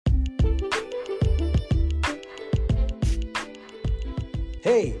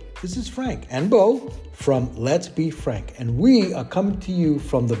Hey, this is Frank and Bo from Let's Be Frank, and we are coming to you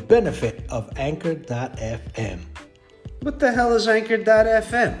from the benefit of Anchor.fm. What the hell is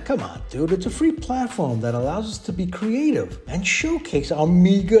Anchor.fm? Come on, dude, it's a free platform that allows us to be creative and showcase our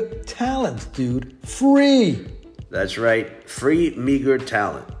meager talents, dude. Free! That's right, free meager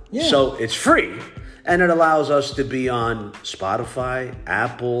talent. Yeah. So it's free, and it allows us to be on Spotify,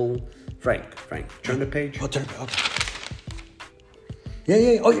 Apple. Frank, turn the page. Oh, turn it. Okay.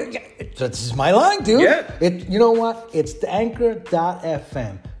 Yeah. Oh, yeah. This is my line, dude. Yeah. You know what? It's the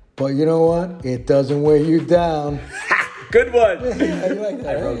Anchor.fm. But you know what? It doesn't weigh you down. Good one. Yeah, you like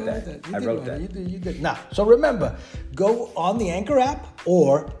that. I wrote that. I wrote that. You did. Now, so remember, go on the Anchor app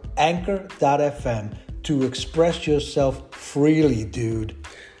or Anchor.fm to express yourself freely, dude.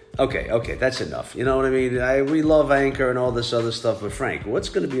 Okay, that's enough. You know what I mean? We love Anchor and all this other stuff, but Frank, what's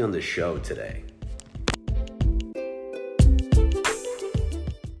going to be on the show today?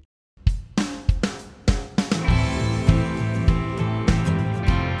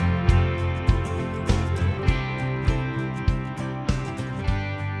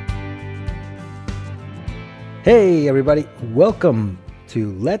 Hey, everybody. Welcome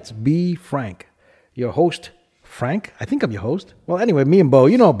to Let's Be Frank. Your host, Frank. I think I'm your host. Well, anyway, me and Bo.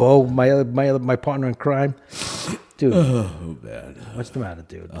 You know Bo, my partner in crime. Dude. Oh, man. What's the matter,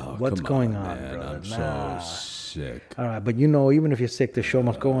 dude? Oh, What's come going on, on, man. brother? I'm so sick. All right, but you know, even if you're sick, the show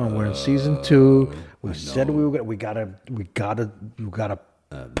must go on. We're in season 2. We said we gotta.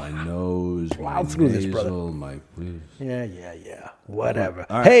 My nose, Plow my through nasal, this, brother. my... Yeah. Whatever.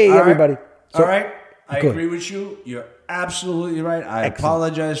 All right, Hey, all right, everybody. So- all right. I Good. agree with you. You're absolutely right. I Excellent.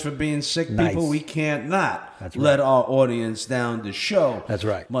 apologize for being sick, Nice. people. We can't not That's let our audience down. The show That's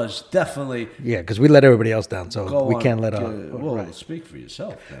right. must definitely Yeah, because we let everybody else down, so go we on can't let to- our. Well, right. speak for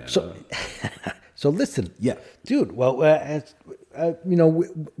yourself, man. So listen, Yeah. dude. Well,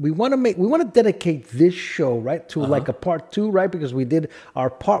 we want to dedicate this show right to like a part 2, right? Because we did our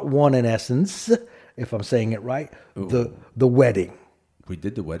part 1 in essence, if I'm saying it right, the wedding. We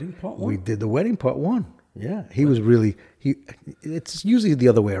did the wedding part 1? We did the wedding part 1. Yeah, he was really It's usually the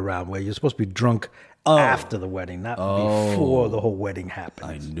other way around, where you're supposed to be drunk after the wedding, not before the whole wedding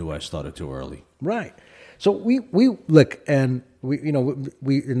happens. I knew I started too early. Right. So we look, and we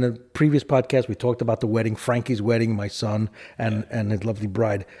in the previous podcast we talked about the wedding, Frankie's wedding, my son and his lovely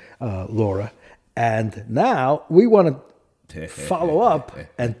bride Laura, and now we want to follow up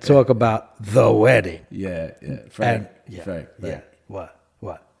and talk about the wedding. Yeah. Frank, And Frank. What?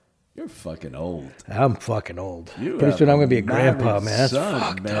 You're fucking old. I'm fucking old. You Pretty have soon I'm gonna be a married grandpa, man. That's son,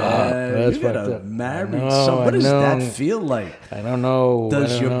 fucked man. up. That's You fucked got a up. married I know, son. What I does that know. feel like? I don't know. Does I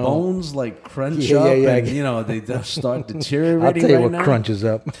don't your know. bones like crunch Yeah, up yeah. and they just start I'll deteriorating? tell you right what now? crunches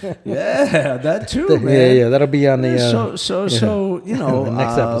up. Yeah, that too, man. Yeah. That'll be on the. So the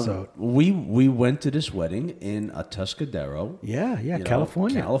next episode. We went to this wedding in Atascadero. Yeah, you know,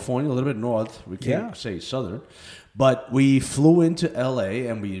 California. California, a little bit north. We can't Yeah. say southern. But we flew into LA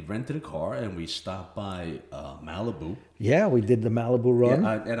and we rented a car and we stopped by Malibu. Yeah, we did the Malibu run.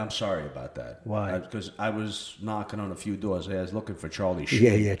 And I'm sorry about that. Why? Because I was knocking on a few doors. I was looking for Charlie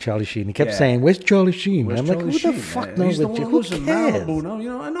Sheen. Yeah, Charlie Sheen. He kept Yeah. saying, "Where's Charlie Sheen?" Where's I'm like, Charlie "Who Sheen? the fuck man? knows He's the that? one Who who's in cares?" Malibu.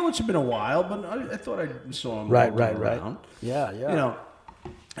 No, I know it's been a while, but I thought I saw him. Right. walking around. Yeah.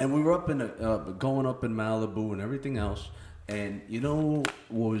 And we were up in going up in Malibu and everything else. And what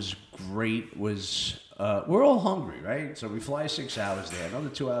was great was we're all hungry, right? So we fly 6 hours there, another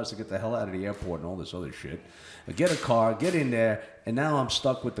 2 hours to get the hell out of the airport and all this other shit. I get a car, get in there, and now I'm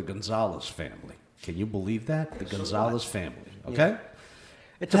stuck with the Gonzalez family. Can you believe that? The Gonzalez family, okay?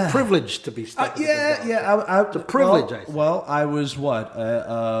 It's a privilege to be stuck. with the Gonzalez. It's a privilege, I say. Well, I was what?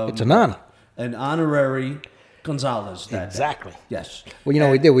 It's an honor. An honorary Gonzalez. Exactly. Yes. Well,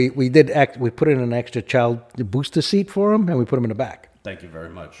 we put in an extra child booster seat for him, and we put him in the back. Thank you very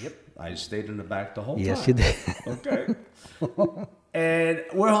much. Yep. I stayed in the back the whole time. Yes, you did. Okay. And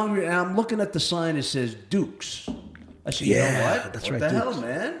we're hungry, and I'm looking at the sign that says Dukes. I said, you know what? that's what right, the Dukes. hell,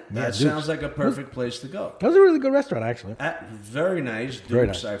 man? Yeah, That Dukes. sounds like a perfect place to go. That was a really good restaurant, actually. Very nice. Dukes. Very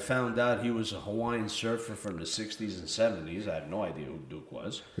nice. I found out he was a Hawaiian surfer from the 60s and 70s. I had no idea who Duke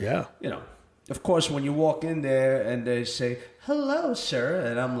was. Yeah. Of course, when you walk in there and they say, hello, sir,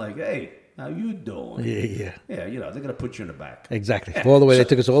 and I'm like, hey, how you doing? Yeah. Yeah, they're going to put you in the back. Exactly. All the way. They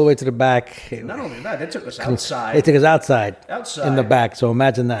took us all the way to the back. Not only that, they took us outside. They took us outside. Outside. In the back. So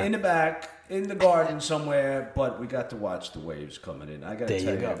imagine that. In the back, in the garden somewhere, but we got to watch the waves coming in. I got to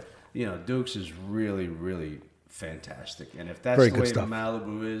There tell you you, Dukes is really, really fantastic. And if that's Very the good way stuff.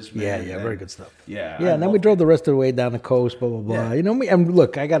 Malibu is, Yeah, man, yeah, then- very good stuff. Yeah. Yeah, and then we drove the rest of the way down the coast, blah, blah, blah. Yeah. You know, and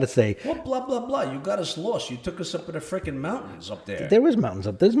look, I got to say, What blah, blah, blah? You got us lost. You took us up to the freaking mountains up there. there was mountains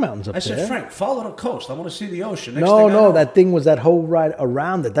up. There's mountains up I there. said, Frank, follow the coast. I want to see the ocean. Next No, thing I no, know- that thing was that whole ride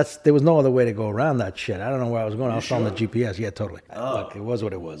around it. There was no other way to go around that shit. I don't know where I was going. I was on the GPS. Yeah, totally. Look, it was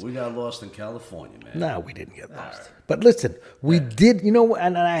what it was. We got lost in California, man. No, we didn't get lost. But listen, we did, you know,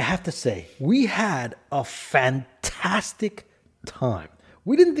 and I have to say, we had a fantastic time.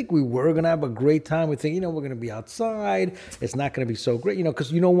 We didn't think we were going to have a great time. We think, you know, we're going to be outside. It's not going to be so great, you know,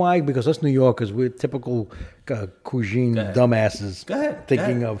 because you know why? Because us New Yorkers, we're typical cuisine dumbasses. Go ahead.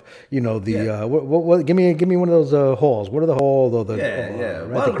 Thinking Go of, you know, the, what, give me one of those halls. What are the halls? Or the, Yeah.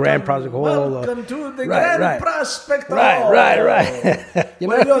 right, the Grand Prospect Hall. Welcome to the Grand Prospect Hall. Right. You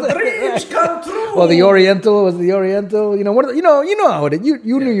Where know? your dreams come true. Or the Oriental, was the Oriental, you know, what, you know how it is.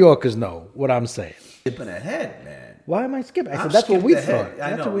 You New Yorkers know what I'm saying. Skipping ahead, man. Why am I skipping? I said I'm that's what we skipped ahead. thought. I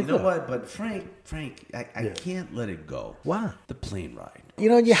That's know. what we You know thought. what? But Frank, I can't let it go. Why? The plane ride. You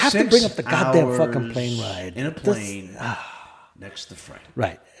know, you have to 6 bring up the goddamn hours fucking plane ride. in a This- plane next to Frank.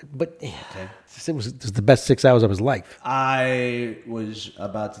 Right. But it was the best 6 hours of his life. I was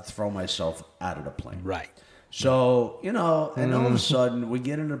about to throw myself out of the plane. Right. So, you know, and all of a sudden we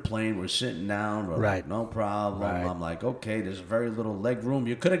get in the plane, we're sitting down, we're Right. like, no problem. Right. I'm like, okay, there's very little leg room.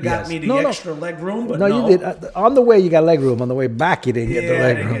 You could have got Yes. me the No, no. extra leg room, but No, no. you did. On the way, you got leg room. On the way back, you didn't get the Yeah, I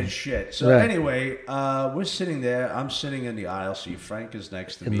leg didn't room. get shit. So Right. anyway, we're sitting there. I'm sitting in the aisle seat. Frank is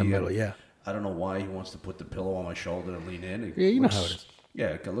next to In me. the middle, and yeah. I don't know why he wants to put the pillow on my shoulder and lean in. Yeah, you know how it is. Yeah,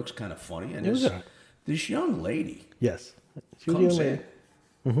 it looks kind of funny. And It was this, all right. this young lady Yes. She was comes the only-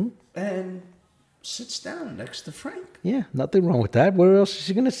 in and sits down next to Frank. Yeah, nothing wrong with that. Where else is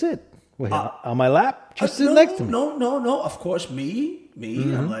she going to sit? Wait, on my lap? Just sit No, next to me. No. Of course, me.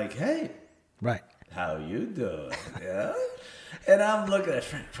 I'm like, hey, Right. how you doing? Yeah. And I'm looking at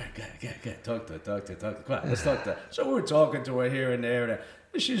Frank. Go ahead. Talk to her. Come on, let's talk to her. So we're talking to her here and there.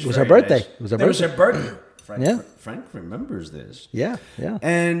 And she's It was her very birthday. nice. It was her It was her birthday. birthday. Frank, Yeah. Frank remembers this. Yeah, yeah.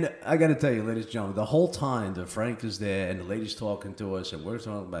 And I got to tell you, ladies and gentlemen, the whole time that Frank is there and the lady's talking to us and we're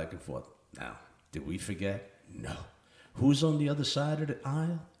talking back and forth. Now, did we forget? No. Who's on the other side of the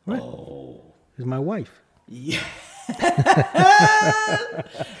aisle? Right. Oh. She's my wife. Yeah.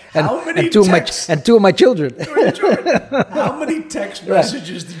 And, How many and two texts? of my children. How many text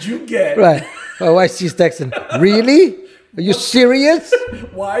messages did you get? Right. My wife, she's texting. Really? Are you serious?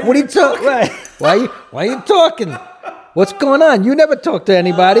 Why? What are you talking? Right. Why are you talking? What's going on? You never talk to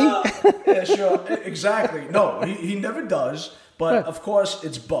anybody. Yeah, sure. Exactly. No, he never does. But of course,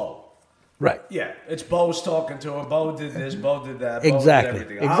 it's Bo. Right. Yeah, it's Bo's talking to her. Bo did this. Bo did that. Bo Exactly. Did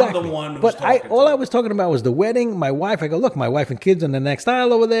everything. Exactly. I'm the one who's but talking all to I was talking about was the wedding. My wife. I go, look, my wife and kids in the next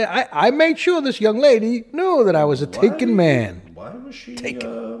aisle over there. I made sure this young lady knew that I was a taken man. Why was she?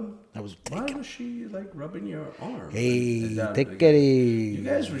 I was Why taken. was she like rubbing your arm? Hey, And down take the beginning? it easy. You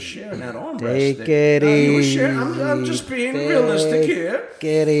guys were sharing that armrest. Take there. it No, you were easy. sharing. I'm just being realistic here. Take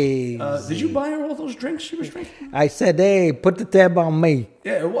it easy. Did you buy her all those drinks she was drinking? I said, hey, put the tab on me.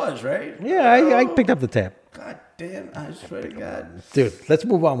 Yeah, it was right. Yeah, I picked up the tab. God damn! I swear to God. Dude, let's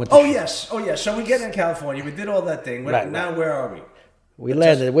move on with Oh this. yes. So we get in California. We did all that thing. Right, Now where are we? We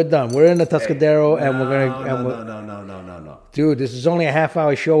landed. We're done. We're in the Tuscadero, and we're gonna. And we're, No. dude, this is only a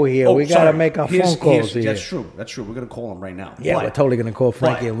half-hour show here. Oh, we gotta sorry. make our Here's- phone calls here. That's true. That's true. We're gonna call them right now. Yeah, But- we're totally gonna call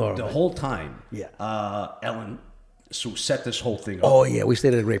Frankie but and Laura. The man. whole time. Yeah. Ellen, so set this whole thing up. Oh yeah, we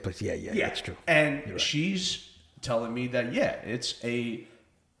stayed at a great place. Yeah, that's true. And she's telling me that it's a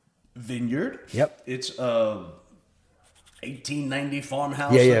vineyard. Yep. It's a 1890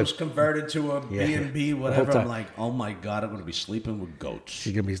 farmhouse Yeah, yeah. that was converted to a Yeah, B&B, yeah. The whatever. whole I'm time. like, oh my God, I'm going to be sleeping with goats.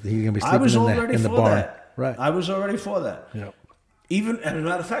 He's gonna be sleeping I was in already the for barn. that. Right. I was already for that. Yeah. Even, as a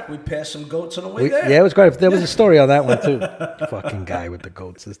matter of fact, we passed some goats on the way there. Yeah, it was great. There was a story on that one too. Fucking guy with the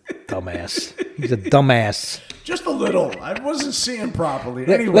goats, this dumbass. He's a dumbass. Just a little. I wasn't seeing properly.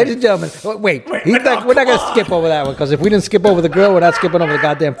 La- Anyway, Ladies and gentlemen, wait. Wait, We're no, not going come to on. skip over that one because if we didn't skip over the girl, we're not skipping over the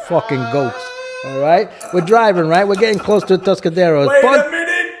goddamn fucking goats. All right? We're driving, right? We're getting close to Tuscadero. wait a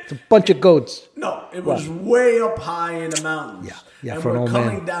minute. It's a bunch of goats. No, it was way up high in the mountains. Yeah, yeah, and for an we're old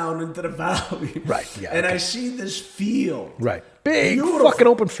coming man. down into the valley. Right, yeah, And okay. I see this field. Right. Big Beautiful. fucking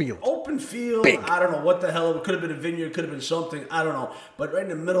open field. Open field. Big. I don't know what the hell. It could have been a vineyard. Could have been something. I don't know. But right in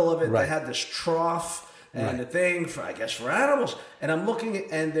the middle of it, Right. they had this trough and Right. the thing for, I guess, for animals. And I'm looking at,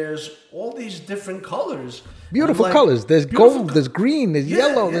 and there's all these different colors. Beautiful I'm like, colors. There's beautiful gold, co- there's green, there's Yeah,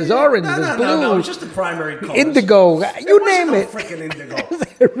 yellow, yeah, there's yeah. orange, No, there's no, blue. No, it's just the primary colors. Indigo. There You wasn't name no it. freaking indigo.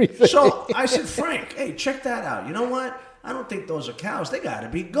 Everything. So I said, Frank, hey, check that out. You know what? I don't think those are cows. They got to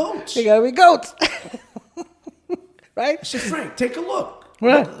be goats. They gotta be goats. right? I said, Frank, take a look.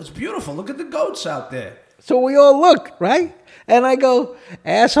 Right. It's beautiful. Look at the goats out there. So we all look, right? And I go,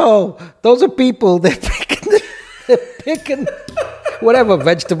 asshole, those are people. They're picking whatever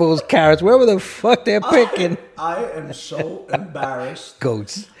vegetables, carrots, whatever the fuck they're picking. I am so embarrassed.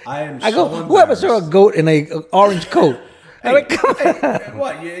 Goats. I go, whoever saw a goat in a orange coat? I mean, come on. Hey,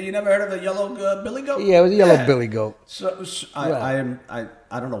 what? You never heard of the yellow billy goat? Yeah, it was a yellow billy goat. So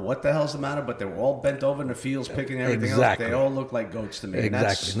I don't know what the hell's the matter, but they were all bent over in the fields picking everything else. They all look like goats to me.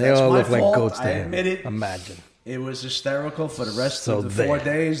 Exactly. And They all my look like fault. goats to I him. admit it. Imagine. It was hysterical for the rest So of the 4 there.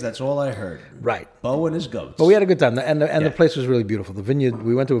 days. That's all I heard. Right. Bo and his goats. But we had a good time, and the place was really beautiful. The vineyard,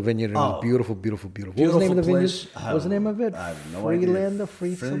 we went to a vineyard, and it was Oh. beautiful, beautiful, beautiful. What was the name of the vineyard? What was the name of it? I have no Freelander, idea.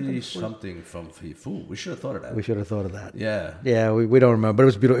 Free something from Free Food. We should have thought of that. We should have thought of that. Yeah. Yeah, we don't remember, but it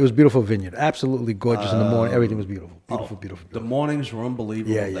was beautiful. It was a beautiful vineyard. Absolutely gorgeous in the morning. Everything was beautiful. Beautiful, beautiful, The beautiful. mornings were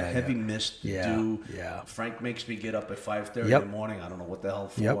unbelievable. Yeah, the yeah, heavy yeah. mist. Yeah, Do. yeah. Frank makes me get up at 5:30 Yep. in the morning. I don't know what the hell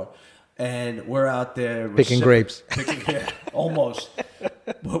for. Yep. And we're out there we're Picking grapes. Yeah, almost.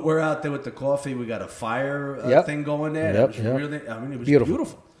 But we're out there with the coffee. We got a fire Yep. thing going there. Yep, It was yep. really. I mean, it was Beautiful.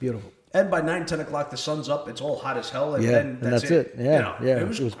 beautiful. Beautiful. And by 9, 10 o'clock, the sun's up. It's all hot as hell. And Yeah, then and that's that's it. Yeah, yeah, it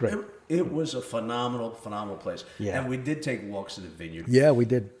was great. It was a phenomenal place. Yeah. And we did take walks to the vineyard. Yeah, we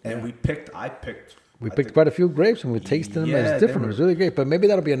did. And I picked. We I picked think- quite a few grapes and we tasted them. Yeah, It's they different. were- It was really great. But maybe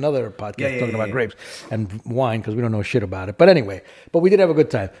that'll be another podcast Yeah, talking about yeah. grapes and wine because we don't know shit about it. But anyway, we did have a good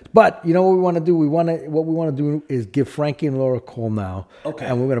time. But you know what we want to do? What we want to do is give Frankie and Laura a call now. Okay.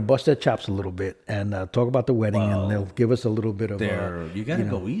 And we're going to bust their chops a little bit and talk about the wedding, and they'll give us a little bit of. You got to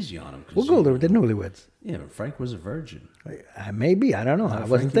go easy on them. We'll go. They're newlyweds. Yeah, but Frank was a virgin. Maybe, I don't know. I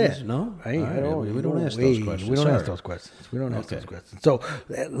wasn't Frankie there. was- no? I All right, don't, we don't ask those questions. We don't ask Sorry. those questions. We don't ask Okay. those questions. So,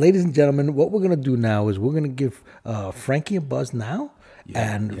 ladies and gentlemen, what we're going to do now is we're going to give Frankie a buzz now,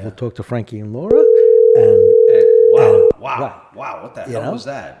 and we'll talk to Frankie and Laura, and Wow. What the hell know? was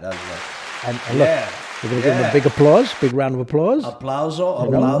that? That was like, and look, Yeah. we're going to give him Yeah. a big applause, big round of applause.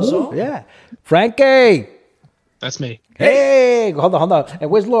 applauso. Yeah, Frankie. That's me. Hey, hold on. And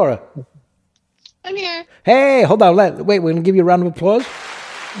where's Laura? I'm here. Hey, hold on. Wait, we're going to give you a round of applause.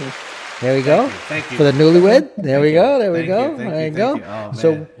 There we go. Thank you. For the newlywed. There we go. There we Thank go. you, thank There you, you go. thank you. Oh,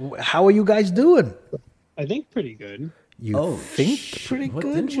 So, man. how are you guys doing? I think pretty good. You think pretty What,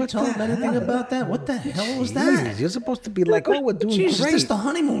 good? didn't you What tell the him anything hell? about that? What the hell was Jeez, that? You're supposed to be like, oh, we're doing Jesus, great. this the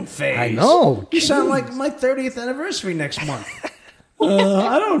honeymoon phase. I know. You sound like my 30th anniversary next month.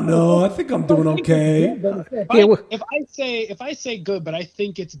 I don't know. I think I'm doing okay. If I say good, but I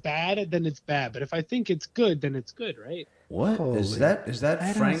think it's bad, then it's bad. But if I think it's good, then it's good, right? What is that? Is that I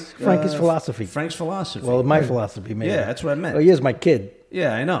don't- Frank? Frankie's philosophy. Frank's philosophy. Well, my philosophy, maybe. Yeah, that's what I meant. Oh, he is my kid.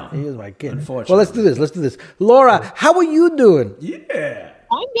 Yeah, I know. He is my kid. Unfortunately. Well, let's do this. Laura, how are you doing? Yeah.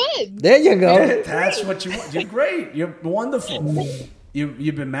 I'm good. There you go. That's what you want. You're great. You're wonderful.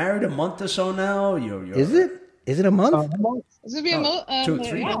 You've been married a month or so now. You're Is it? Is it a month? This would be a 2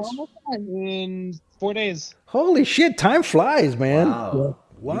 3 yeah, months. almost done. In 4 days. Holy shit, time flies, man. Wow.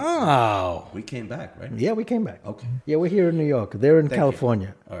 Wow. We came back, right? Yeah, we came back. Okay. Yeah, we're here in New York. They're in Thank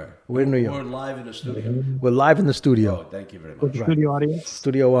California. All right. We're in New We're York. live in the studio. We're live in the Oh, studio. thank you very much. Studio audience.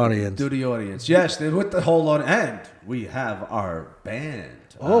 Studio audience. To the audience. Yes, then with the whole on, and we have our band.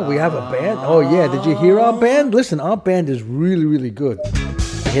 Oh, we have a band? Oh, yeah. Did you hear our band? Listen, our band is really, really good.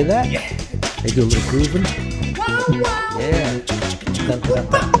 You hear that? Yeah. They do a little grooving. Yeah. Dun, dun,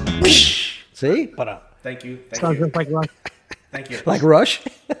 dun. See? Thank you. Thank Sounds you. just like Rush. Thank you. Like Rush?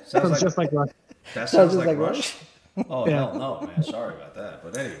 sounds Sounds like, just like Rush. that Sounds sounds just like like Rush. Oh Yeah. hell no, man. Sorry about that.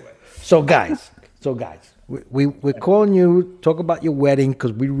 But anyway. So, guys, we're calling you, talk about your wedding,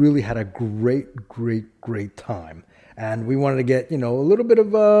 because we really had a great time. And we wanted to get, a little bit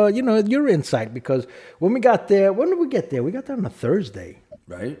of, your insight, because when did we get there? We got there on a Thursday.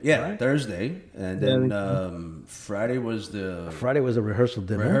 Right? Yeah, Thursday. And then Friday was the Friday was a rehearsal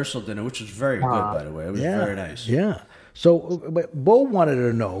dinner. rehearsal dinner, which was very good, by the way. It was very nice. Yeah. So, but Bo wanted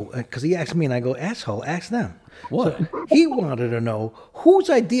to know, because he asked me, and I go, asshole, ask them. What? So he wanted to know, whose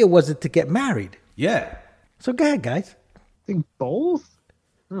idea was it to get married? Yeah. So go ahead, guys. I think both.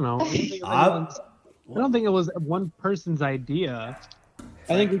 I don't know. I don't think it was one person's idea.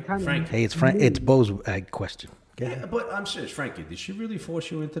 I think we kind of. Frank. Hey, it's Bo's question. Go ahead. Yeah, but I'm serious, Frankie. Did she really force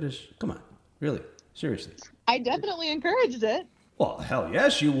you into this? Come on, really, seriously. I definitely encouraged it. Well, hell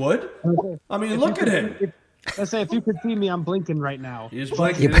yes, you would. I mean, look at him. Let's say if you could see me, I'm blinking right now. He's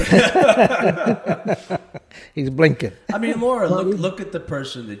blinking. He's blinking. I mean, Laura, look at the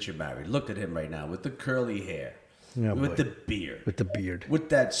person that you're married. Look at him right now with the curly hair, Yeah, with boy. the beard, With the beard. with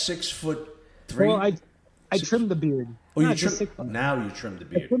that 6'3". Well, I trimmed the beard. Oh, you Not just trim, six- now you trim the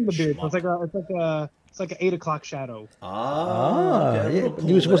beard. I trimmed the beard. Schmuck. It's like a It's like an 8 o'clock shadow. Okay, Yeah, well,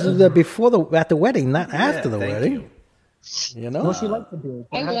 you were supposed to do that before at the wedding, not after the thank wedding. you. You know? No, she liked the beard.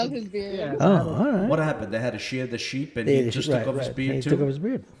 I It had love to- his beard. Yeah, Oh, all right. What happened? They had to shear the sheep, and he just took off his beard He too. took off his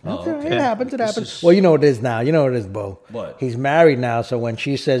beard. Oh, That's all right. okay. It happens. It This happens. is- Well, you know what it is now. You know what it is, Bo. What? He's married now, so when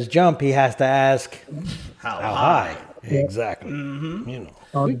she says jump, he has to ask How how high? high. Exactly. Mm-hmm. You know.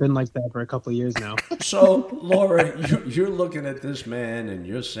 Oh, it's been like that for a couple of years now. So, Laura, you're looking at this man, and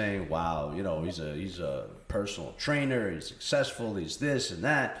you're saying, "Wow, you know, he's a personal trainer. He's successful. He's this and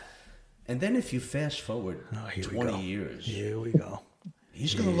that." And then, if you fast forward Oh, here we 20 go. years, Here we go.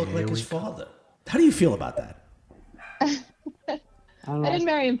 he's going to look like his father. How do you feel about that? I don't know. I didn't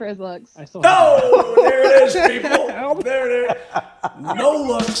marry him for his looks. I still Oh, there it is, people. There it is. No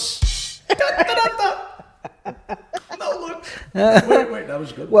looks. No looks. Wait, that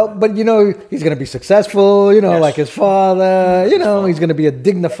was good. Well, but you know, he's going to be successful, you know, Yes. like his father. You know, he's going to be a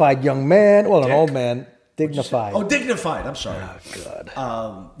dignified young man. Well, an old man. Dignified. Oh, dignified. I'm sorry. God.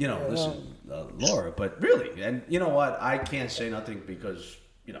 You know, listen, Laura, but really, and you know what? I can't say nothing because,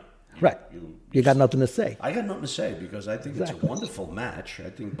 you know. Right. You got nothing to say. I got nothing to say because I think it's a wonderful match. I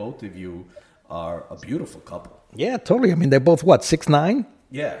think both of you are a beautiful couple. Yeah, totally. I mean, they're both, what, 6'9"?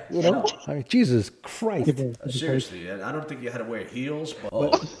 Yeah. You know? I mean, Jesus Christ. Seriously, and I don't think you had to wear heels,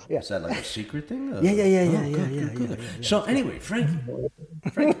 but yeah. is that like a secret thing? Yeah. So anyway, Frank,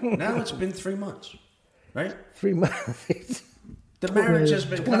 now it's been 3 months, right? 3 months. The marriage has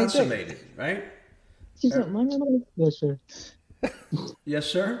been 20 days. consummated, right? Yeah, sure. Yes,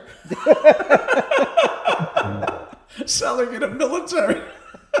 sir. Selling in the military.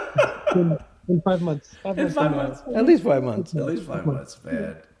 In 5 months. In 5 months. At least 5 months. At least 5 months,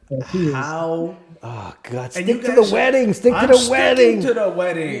 man. 2 years. How? Oh, God. And Stick you to guys the wedding. Stick to I'm the sticking wedding. to the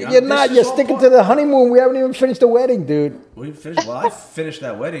wedding. You're not. You're sticking to the honeymoon. We haven't even finished the wedding, dude. We finished. Well, I finished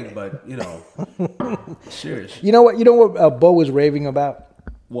that wedding, but you know, serious. You know what? You know what Bo was raving about?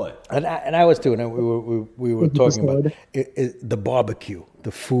 What? And I was too. And we were talking about the barbecue,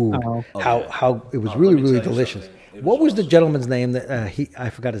 the food, Oh. how it was Oh, really let me really tell you delicious. something. It What was was the gentleman's name that I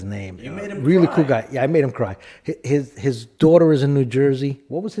forgot his name. You made him really cry. cool guy. Yeah, I made him cry. His daughter is in New Jersey.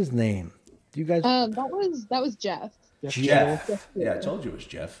 What was his name? Do you guys? That was Jeff. Jeff. Yeah, I told you it was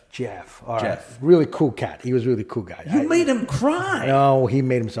Jeff. Jeff. All right. Jeff. Really cool cat. He was a really cool guy. You made him cry. No, he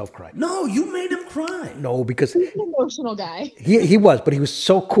made himself cry. No, you made him cry. No, because He's an emotional guy. he was, but he was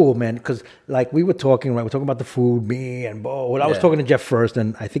so cool, man. Because like we were talking, right? We're talking about the food, me and Bo. Well, I was Yeah. talking to Jeff first,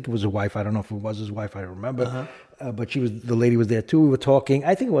 and I think it was his wife. I don't know if it was his wife. I don't remember. But the lady was there too. We were talking.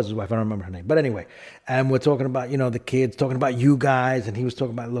 I think it was his wife. I don't remember her name. But anyway, and we're talking about the kids, talking about you guys, and he was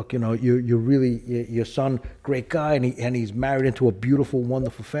talking about, look, you're really your son, great guy, and he's married into a beautiful,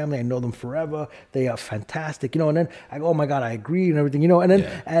 wonderful family. I know them forever. They are fantastic, And then I go, oh my God, I agree and everything, And then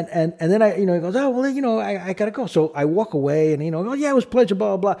and then he goes, oh well, I gotta go. So I walk away, and oh yeah, it was a pleasure,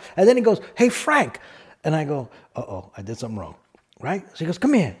 blah blah blah. And then he goes, hey Frank, and I go, I did something wrong. Right? So he goes,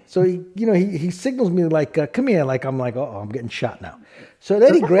 come here. So he signals me like, come here. Like I'm like, I'm getting shot now. So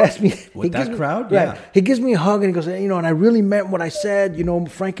then he grabs me. With he that gives me- crowd? Right. Yeah. He gives me a hug and he goes, and I really meant what I said.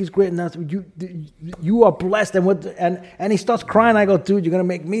 Frankie's great. And you are blessed. And he starts crying. I go, dude, you're going to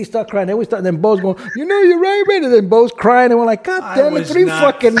make me start crying. Then we start. And then Bo's going, you're right, man. And then Bo's crying. And we're like, God I damn it. was 3 not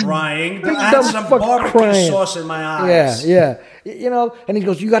fucking crying. big I had dumb some fuck barbecue sauce in my eyes. Yeah. And he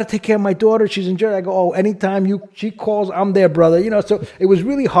goes, you got to take care of my daughter. She's in Jersey. I go, anytime she calls, I'm there, brother. So it was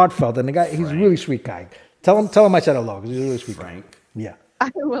really heartfelt. And the guy, he's a really sweet guy. Tell him I said hello because he's a really sweet Frank, guy. Yeah. I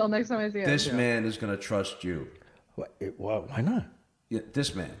will next time I see him. this man is going to trust you. Why not? Yeah,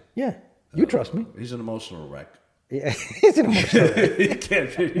 this man. Yeah. You trust me. He's an emotional wreck. Yeah. He's an emotional wreck. you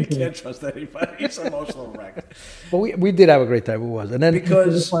can't trust anybody. He's an emotional wreck. But we did have a great time. It was. And then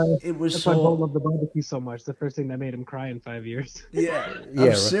Because it was That's why Bo so. loved the barbecue so much. The first thing that made him cry in 5 years. Yeah, Yeah, I'm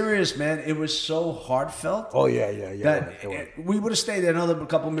right. serious, man. It was so heartfelt. Oh yeah. That It was. we would have stayed there another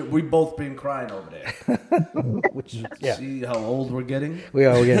couple minutes. We both been crying over there. Which is yeah. See how old we're getting?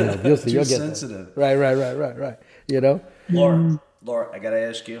 We're getting there. You'll see. Too You'll get sensitive. there. Right. Laura, I gotta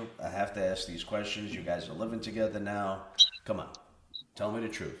ask you. I have to ask these questions. You guys are living together now. Come on, tell me the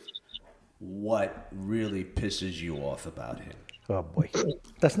truth. What really pisses you off about him? Oh boy.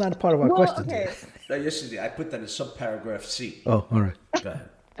 That's not a part of our Well, question. okay. No, yes, it is. I put that in subparagraph C. Oh, all right. Go ahead.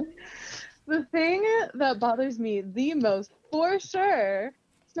 The thing that bothers me the most, for sure,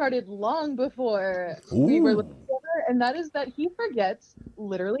 started long before we were living together, and that is that he forgets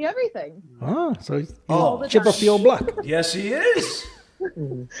literally everything. Oh, so he's All the chip time. off the old block. Yes, he is.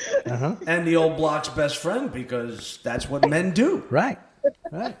 Uh-huh. And the old block's best friend because that's what men do. Right.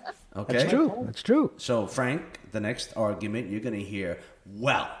 Okay. That's true. That's true. So, Frank, the next argument you're going to hear,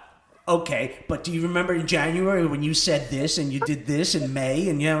 well, Okay, but do you remember in January when you said this and you did this in May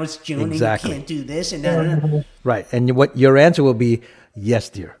and now it's June Exactly. and you can't do this and that? Right. And what your answer will be, yes,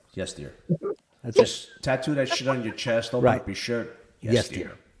 dear. Yes, dear. That's Just tattoo that shit on your chest, open Right. up your shirt. Yes,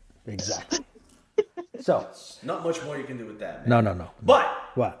 dear. Exactly. So, Not much more you can do with that, no, man. no, no. But,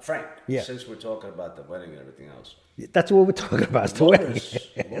 What? Frank, Yeah. since we're talking about the wedding and everything else, That's what we're talking about. It's the wedding.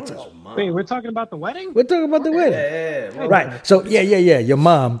 Laura's mom. Wait, we're talking about the wedding? We're talking about the wedding. Yeah, well, Right. So, yeah. Your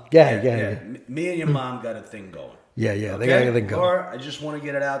mom. Go ahead. yeah. Me and your mom got a thing going. Yeah. They got everything going. Laura, I just want to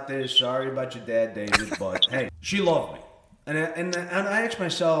get it out there. Sorry about your dad, David, but hey, she loved me. And I asked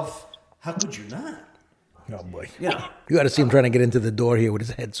myself, how could you not? Oh, boy. Yeah. You got to see him trying to get into the door here with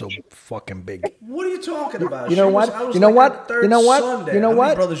his head so fucking big. What are you talking about? You know She was- what? I was You know like what? her third You know what? son there. You know How many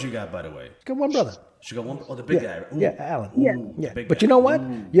what? brothers you got, by the way? Got one brother. She got one. Oh, the big guy. Ooh. Yeah, Alan. Ooh, Yeah. big But guy. you know what?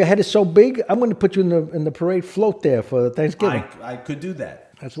 Ooh. Your head is so big, I'm going to put you in the parade float there for Thanksgiving. I could do that.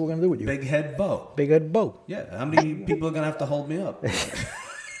 That's what we're going to do with you. Big head bow. Big head boat. Yeah. How many people are gonna have to hold me up?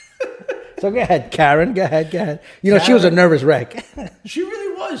 So go ahead, Karen. Go ahead. You know, she was a Karen. nervous wreck. She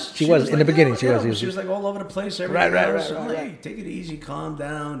really was. She was in the beginning, she was. She was like all over the place. Right, Everything else. right. Hey, take it easy, calm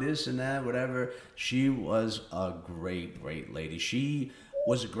down, this and that, whatever. She was a great lady. She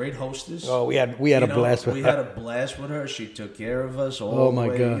was a great hostess. Oh, we had a blast with We her. had a blast with her. She took care of us all Oh, the my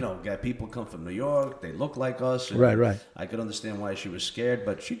way. God. You know, got people come from New York. They look like us. and Right. I could understand why she was scared,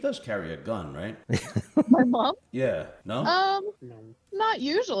 but she does carry a gun, right? My mom? Yeah. No. Not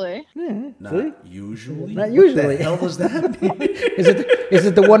usually. Not see? usually. Not usually. What the hell does that mean? Is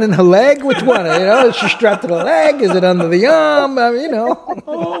it the one in her leg? Which one? You know, is she strapped to the leg? Is it under the arm? I mean, you know.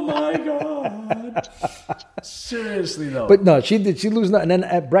 Oh my god! Seriously though. But no, she did. She lose nothing. And then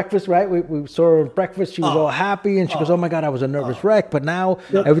at breakfast, right? We saw her at breakfast. She was all happy, and she goes, "Oh my God, I was a nervous wreck." But now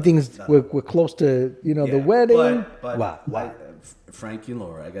everything's we're close to the Yeah, wedding. But Wow. Frankie and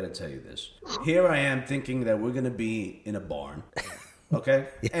Laura, I got to tell you this. Here I am thinking that we're going to be in a barn. Okay?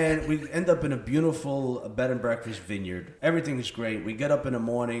 And we end up in a beautiful bed and breakfast vineyard. Everything is great. We get up in the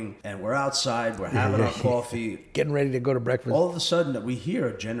morning and we're outside. We're having our coffee. Getting ready to go to breakfast. All of a sudden, we hear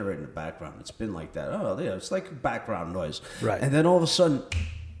a generator in the background. It's been like that. Oh, yeah, it's like background noise. Right. And then all of a sudden,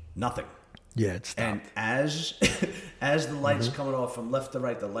 nothing. Yeah, it's stopped. And as the lights coming off from left to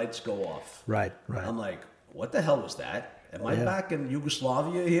right, the lights go off. Right. I'm like, what the hell was that? Am I back in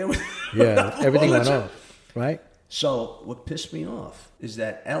Yugoslavia here? Yeah, everything went off. Right. So what pissed me off is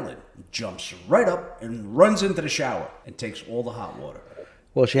that Ellen jumps right up and runs into the shower and takes all the hot water.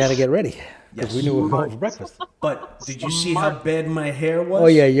 Well, she had to get ready because we Yes. knew we were going for breakfast. But did you see how bad my hair was? Oh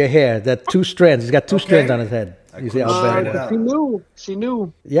yeah, your hair. That 2 strands. He's got 2 Okay. strands on his head. I You see how couldn't bad straight it it was. out. She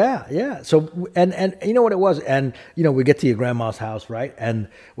knew. Yeah. So and you know what it was, and you know we get to your grandma's house, right? And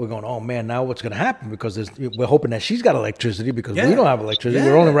we're going, oh man, now what's going to happen? Because we're hoping that she's got electricity because we Yeah. don't have electricity.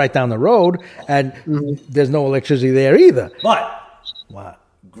 Yeah. We're only right down the road, and there's no electricity there either. But Wow,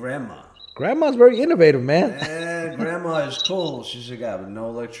 Grandma. grandma's very innovative, man. And Grandma is cool. She's a guy with no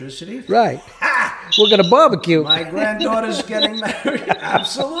electricity. Right. We're gonna barbecue. My granddaughter's getting married.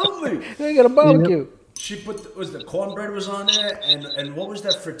 Absolutely. We're gonna barbecue. She put the cornbread was on there, and what was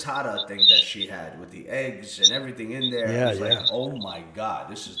that frittata thing that she had with the eggs and everything in there? Yeah, I was like, yeah. oh my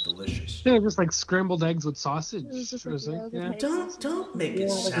god, this is delicious. Yeah, just like scrambled eggs with sausage. It was just It was like, like, yeah, yeah. Don't make it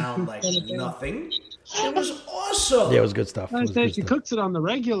sound like nothing. It was awesome. Yeah, it was good stuff. It I was said good she stuff. cooks it on the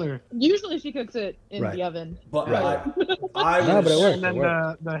regular. Usually she cooks it in Right. the oven. But Right. I was. No, but it worked. And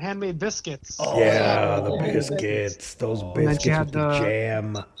then the handmade biscuits. Oh, Yeah, the Oh, biscuits, those then she biscuits had with the the-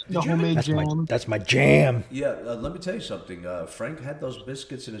 jam. the homemade jam. That's my jam. Yeah, let me tell you something. Frank had those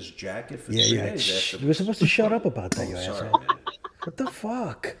biscuits in his jacket for Yeah, 3 yeah. days Shh. after. You were supposed to shut up about that, you Sorry, asshole. man. What the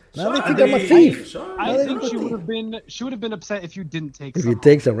fuck? Now Sorry, they think I'm a Dave. thief. Sorry. I they think don't she think- would have been upset if you didn't take If some. you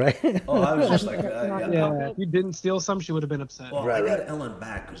take some, right? Oh, I was just like, yeah. Yeah, if you didn't steal some, she would have been upset. Well, Right, I got right. Ellen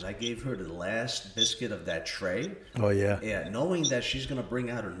back because I gave her the last biscuit of that tray. Oh yeah. Yeah, knowing that she's gonna bring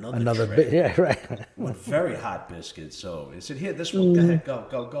out Another tray bit. Yeah, right. with very hot biscuits. So I said, "Here, this one. Go ahead,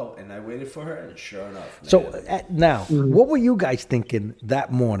 go." And I waited for her, and sure enough, man, So now, what were you guys thinking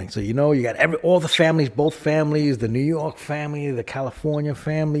that morning? So you know, you got all the families, both families, the New York family, the California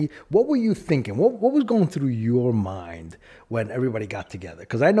family. What were you thinking? What was going through your mind when everybody got together?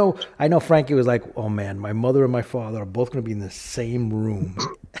 Because I know Frankie was like, "Oh man, my mother and my father are both going to be in the same room."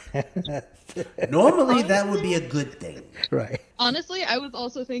 normally that would be a good thing. Right. Honestly, I was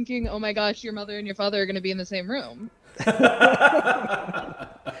also thinking, oh my gosh, your mother and your father are going to be in the same room.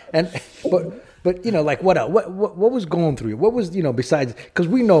 And But like what else? What was going through you? What was besides? Because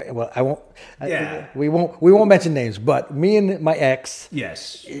we know. Well, I won't. Yeah. We won't mention names. But me and my ex.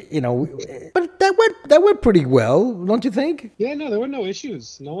 Yes. But that went pretty well, don't you think? Yeah, no, there were no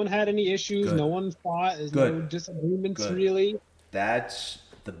issues. No one had any issues. Good. No one fought. There's Good. no disagreements Good. really. That's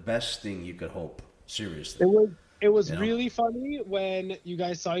the best thing you could hope. Seriously. It was You know? really funny when you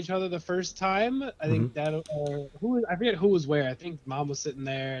guys saw each other the first time. I think Mm-hmm. Dad, I forget who was where. I think Mom was sitting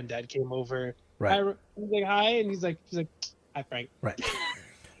there and Dad came over. Right. I was like, hi, and she's like, hi, Frank. Right.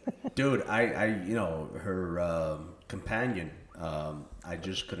 Dude, I her companion, I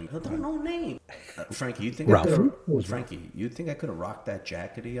just couldn't. I don't know name. Frankie, you think Ralph. Frankie, you think I could have rocked that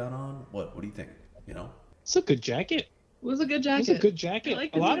jacket he had on? What do you think? It's a good jacket. It was a good It's jacket. a good jacket. I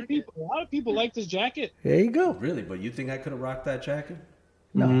like A the lot jacket. of people liked his jacket. There you go. Really? But you think I could have rocked that jacket?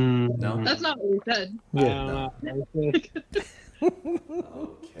 No. No. That's not what we said. Yeah.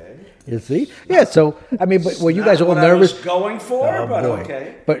 Okay. You see? Yeah. So I mean, but were you guys all What nervous? I was going for, Oh, but boy.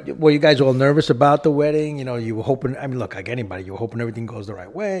 okay. But were you guys all nervous about the wedding? You were hoping. I mean, look, like anybody, you were hoping everything goes the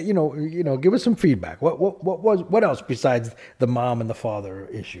right way. Give us some feedback. What else besides the mom and the father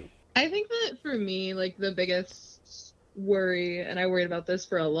issue? I think that for me, like the biggest worry, and I worried about this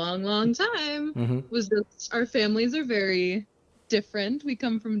for a long, long time, Mhm. was just our families are very different. We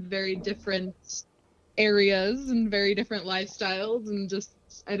come from very different areas and very different lifestyles, and just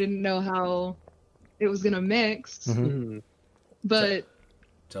I didn't know how it was gonna mix. Mhm. But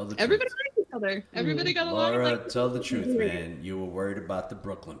Tell the everybody truth. liked each other. Everybody got along. Laura, Like, tell the truth, man. You were worried about the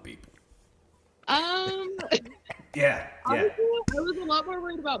Brooklyn people. Yeah. Honestly, I was a lot more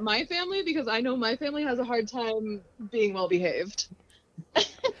worried about my family because I know my family has a hard time being well behaved.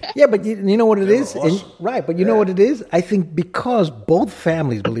 Yeah, but you know what it They were is, awesome. right? But you know what it is. I think because both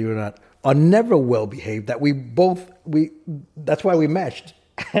families, believe it or not, are never well behaved. That that's why we meshed.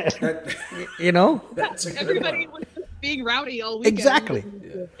 That's a good Everybody one. was just being rowdy all weekend. Exactly.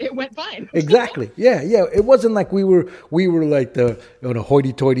 It went fine. Exactly. Yeah. It wasn't like we were like the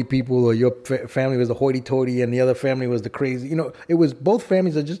hoity-toity people, or your family was the hoity-toity and the other family was the crazy. It was both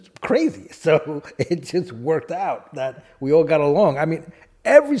families are just crazy. So it just worked out that we all got along. I mean,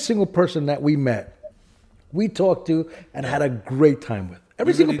 every single person that we met, we talked to and had a great time with.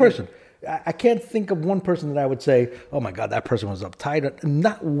 Every single really person. I can't think of one person that I would say, oh my God, that person was uptight.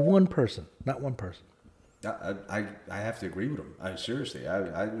 Not one person. Not one person. I have to agree with him. Seriously,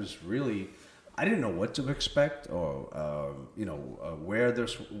 I was really, I didn't know what to expect or where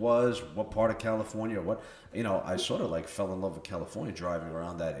this was, what part of California, what I sort of like fell in love with California driving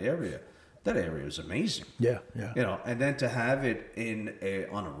around that area. That area is amazing. Yeah. And then to have it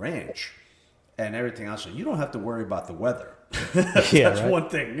on a ranch and everything else, so you don't have to worry about the weather. That's right. one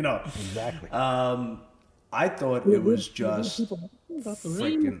thing, Exactly. I thought it was just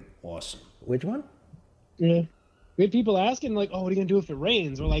freaking awesome. Which one? Yeah. We had people asking like, "Oh, what are you gonna do if it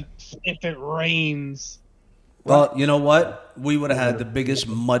rains?" We're like, "If it rains." Well, you know what? We would have had the biggest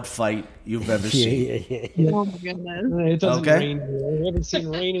mud fight you've ever seen. Yeah. Oh my goodness. It doesn't Okay. rain here. We haven't seen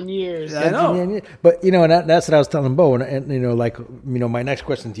rain in years. I know. But and that's what I was telling Bo, and my next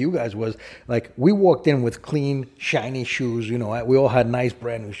question to you guys was like, we walked in with clean, shiny shoes. We all had nice,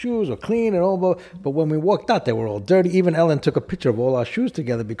 brand new shoes, or clean and all. But when we walked out, they were all dirty. Even Ellen took a picture of all our shoes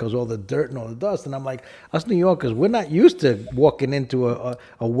together because all the dirt and all the dust. And I'm like, us New Yorkers, we're not used to walking into a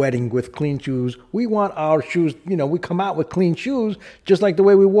wedding with clean shoes. We want our shoes. We come out with clean shoes, just like the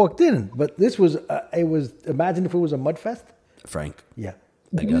way we walked in. But this was, imagine if it was a mud fest. Frank, Yeah.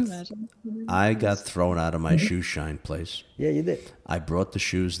 I got thrown out of my shoe shine place. Yeah, you did. I brought the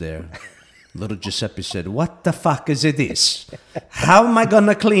shoes there. Little Giuseppe said, "What the fuck is this? How am I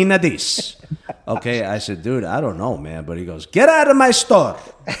gonna clean this?" Okay, I said, "Dude, I don't know, man." But he goes, "Get out of my store."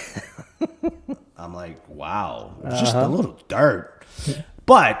 I'm like, "Wow, it's just a little dirt."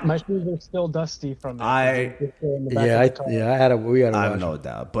 But My shoes are still dusty from it. We had a I have wash. no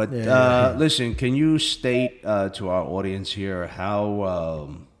doubt. But Yeah. listen, can you state to our audience here how,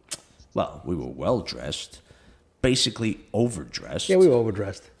 we were well dressed, basically overdressed. Yeah, we were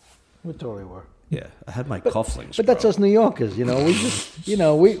overdressed. We totally were. Yeah, I had my cufflinks. But that's bro. us New Yorkers, We just, the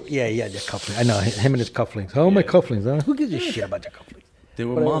cufflinks. I know him and his cufflinks. Oh, my cufflinks. Who gives a shit about your cufflinks? They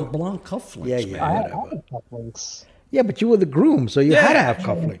were Mont Blanc cufflinks, Yeah, man. I had whatever. cufflinks. Yeah, but you were the groom, so you had to have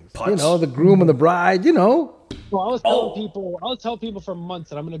cufflinks. Putz. The groom and the bride, Well, I was telling people for months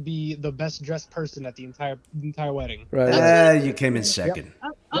that I'm gonna be the best dressed person at the entire wedding. Right. You came in second.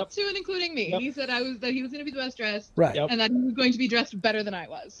 Up to and including me. Yep. He said that he was going to be the best dressed. Right. Yep. And that he was going to be dressed better than I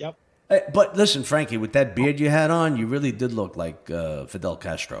was. Yep. But listen, Frankie, with that beard you had on, you really did look like Fidel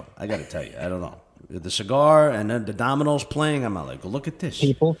Castro. I got to tell you, I don't know. the cigar, and then the dominoes playing. I'm like, look at this.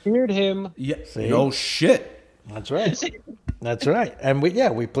 People feared him. Yeah, See? no shit. That's right. That's right. And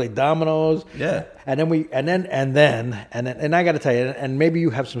we played dominoes. Yeah. And then I got to tell you, and maybe you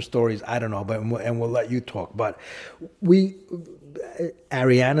have some stories. I don't know, but we'll let you talk. But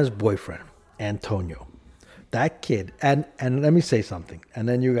Ariana's boyfriend, Antonio, that kid, and let me say something, and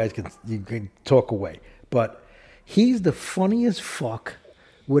then you guys can talk away. But he's the funniest fuck,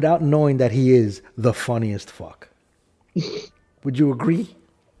 without knowing that he is the funniest fuck. Would you agree?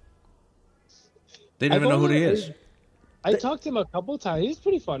 They don't even know who he is. I talked to him a couple times. He's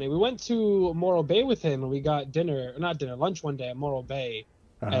pretty funny. We went to Morro Bay with him, and we got lunch one day at Morro Bay,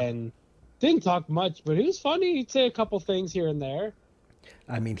 and didn't talk much, but he was funny. He'd say a couple things here and there.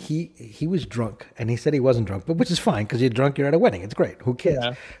 I mean, he was drunk, and he said he wasn't drunk, but which is fine because you're drunk. You're at a wedding. It's great. Who cares?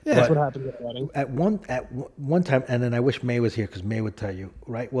 Yeah, that's what happens at a wedding. At one time, and then I wish May was here because May would tell you.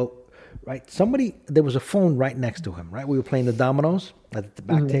 Right? Well, right. There was a phone right next to him. Right? We were playing the dominoes at the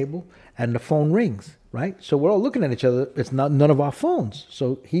back table, and the phone rings. Right? So we're all looking at each other. It's not none of our phones.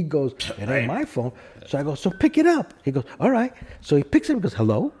 So he goes, "It ain't my phone." So I go, "So pick it up." He goes, "All right." So he picks it up and goes,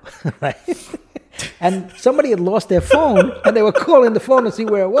 "Hello?" Right? And somebody had lost their phone, and they were calling the phone to see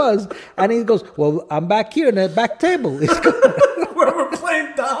where it was. And he goes, "Well, I'm back here in the back table." Where we're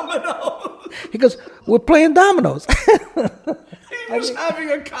playing dominoes. He goes, "We're playing dominoes." He was having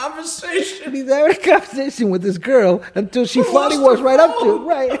a conversation. He's having a conversation with this girl until she finally lost walks her right up to phone. him.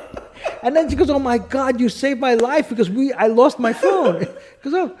 Right. And then she goes, "Oh my God, you saved my life because I lost my phone." He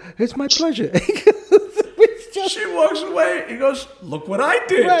goes, "Oh, it's my pleasure." It's just, She walks away. He goes, "Look what I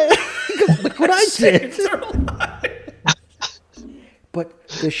did." right. He goes, "Look what I did." Saved her life. But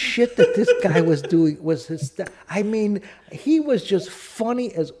the shit that this guy was doing was I mean, he was just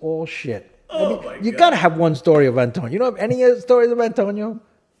funny as all shit. You got to have one story of Antonio. You know any stories of Antonio?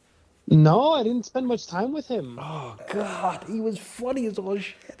 No, I didn't spend much time with him. Oh God, he was funny as all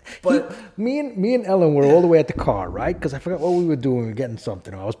shit. But- Me and Ellen were all the way at the car, right? Because I forgot what we were doing. We were getting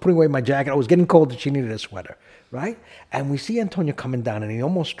something. I was putting away my jacket. I was getting cold, and she needed a sweater, right? And we see Antonio coming down, and he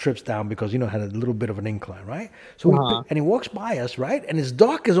almost trips down because had a little bit of an incline, right? So and he walks by us, right? And it's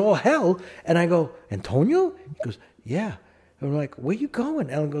dark as all hell. And I go, "Antonio?" He goes, "Yeah." And we're like, "Where you going?"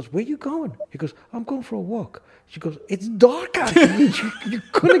 Ellen goes, "Where you going?" He goes, "I'm going for a walk." She goes, "It's dark out here. You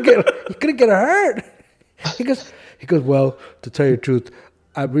couldn't get hurt." He goes, "Well, to tell you the truth,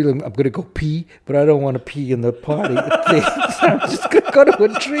 I'm gonna go pee, but I don't want to pee in the party thing. So I'm just gonna go to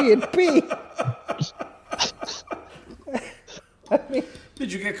a tree and pee."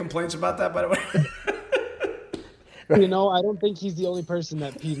 Did you get complaints about that, by the way? I don't think he's the only person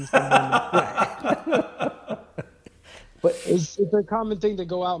that peed in someone. But It's a common thing to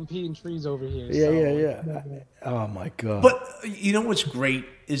go out and pee in trees over here. yeah. Oh my God. But you know what's great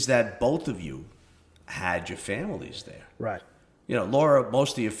is that both of you had your families there. Right. Laura,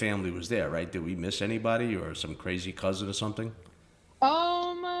 most of your family was there, right? Did we miss anybody or some crazy cousin or something?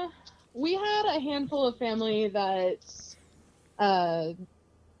 We had a handful of family that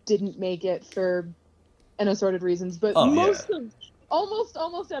didn't make it for assorted reasons, but almost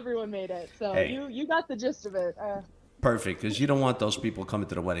everyone made it. So Hey. you got the gist of it. Perfect, because you don't want those people coming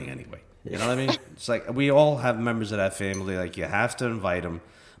to the wedding anyway. You know what I mean? It's like we all have members of that family. Like you have to invite them,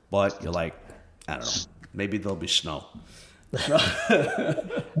 but you're like, I don't know, maybe there'll be snow.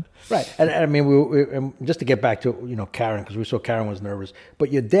 Right. And I mean, we just to get back to Karen, because we saw Karen was nervous,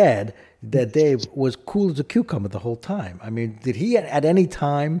 but your dad, Dave, was cool as a cucumber the whole time. I mean, did he at any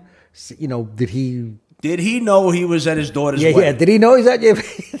time, did he? Did he know he was at his daughter's Yeah. wedding? Did he know he's at?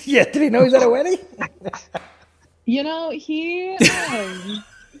 Yeah. Did he know he's at a wedding? He's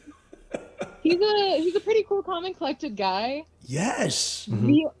a pretty cool, calm, and collected guy. Yes.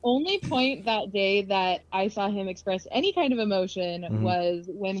 The only point that day that I saw him express any kind of emotion was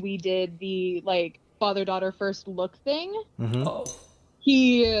when we did the father-daughter first look thing. Oh.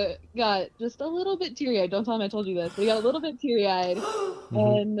 He got just a little bit teary-eyed. Don't tell him I told you this. But he got a little bit teary-eyed,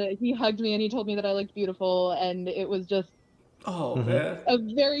 and he hugged me and he told me that I looked beautiful, and it was just Man. a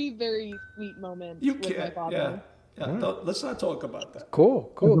very, very sweet moment You with my can't. father. Yeah. Let's not talk about that.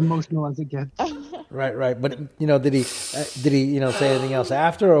 Cool. As emotional as it gets. Right. But did he say anything else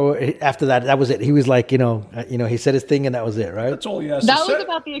after, or after that was it? He was like, he said his thing and that was it, right? That's all he has That to say. was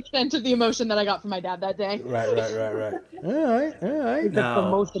about the extent of the emotion that I got from my dad that day. Right. All right. That's No. the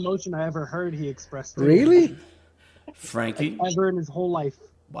most emotion I ever heard he expressed. to me. Really? Frankie. Ever in his whole life.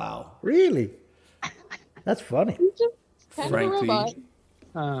 Wow. Really? That's funny. He's just kind of a robot.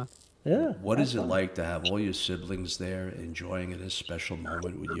 Uh, Yeah. What is it like to have all your siblings there enjoying this special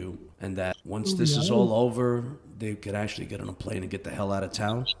moment with you? And that once this is all over, they could actually get on a plane and get the hell out of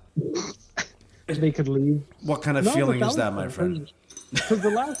town? they could leave. What kind of No, but feeling is was that, my fun. friend? Because the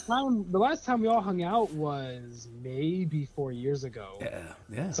last time we all hung out was maybe 4 years ago.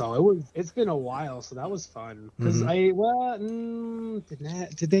 Yeah. So it's been a while. So that was fun. Because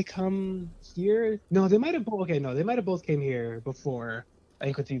did they come here? No, they might have. Okay, no, they might have both came here before. I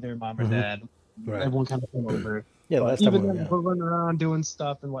think with either mom or dad. Right. Everyone kind of came over. Yeah, But last time even we- then, yeah. we're running around doing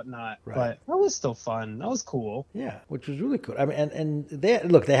stuff and whatnot. Right. But that was still fun. That was cool. Yeah, which was really cool. I mean, and they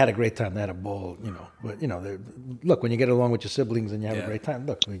had a great time. They had a ball, But look, when you get along with your siblings and you have a great time,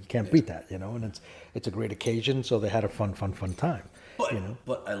 look, you can't beat that, And it's a great occasion. So they had a fun time.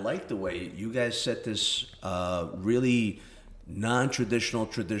 But I like the way you guys set this really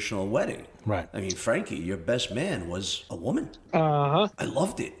traditional wedding. Right. I mean, Frankie, your best man was a woman. Uh huh. I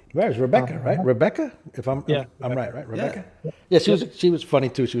loved it. Right, it was Rebecca, right? Rebecca, if I'm right, Rebecca. Yeah, she was funny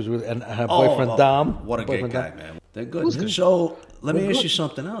too. She was with and her boyfriend Dom. What a great boyfriend guy, Dom. man. They're good. So let me ask you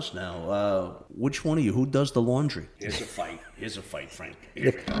something else now. Which one of you? Who does the laundry? Here's a fight, Frank.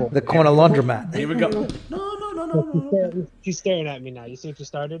 The corner laundromat. Here we go. No. She's staring at me now. You see what you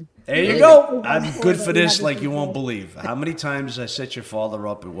started? There you go. I'm good for this like you won't believe. How many times I set your father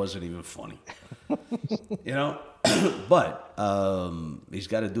up, it wasn't even funny. But he's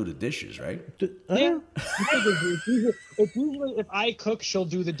got to do the dishes, right? Yeah. It's usually if I cook, she'll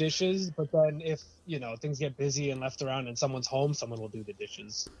do the dishes. But then if things get busy and left around and someone's home, someone will do the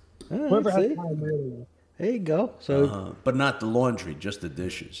dishes. Whoever has See? time, really. There you go. So But not the laundry, just the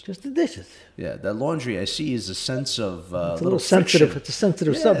dishes. just the dishes. Yeah, that laundry I see is a sense of It's a little sensitive. friction. It's a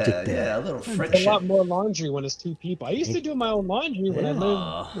sensitive subject there. Yeah, a little It's a friction. lot more laundry when it's two people. I used to do my own laundry when I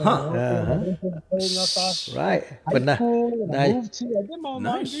lived. Right, but But now, I moved to. I did my own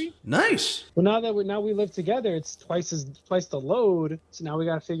Nice, laundry. nice. But now we live together, it's twice the load. So now we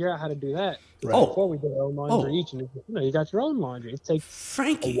got to figure out how to do that. Oh. Before we did our own laundry Oh. each, and you got your own laundry. It takes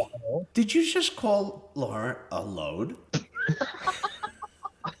Frankie, a while. did you just call Laura a load?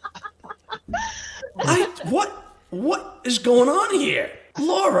 What is going on here?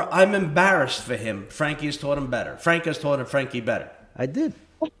 Laura, I'm embarrassed for him. Frankie has taught him better. Frank has taught Frankie better. I did.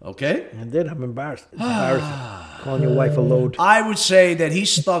 Okay? I'm embarrassed. It's embarrassing. Calling your wife a load. I would say that he's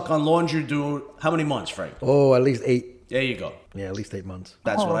stuck on laundry duty. How many months, Frank? Oh, at least 8. There you go. Yeah, at least 8 months.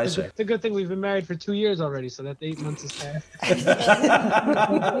 That's what I it's a say. good- It's a good thing we've been married for 2 years already, so that 8 months is past.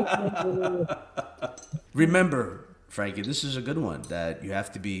 Remember, Frankie, this is a good one, that you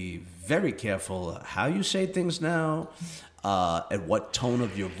have to be very careful how you say things now, at what tone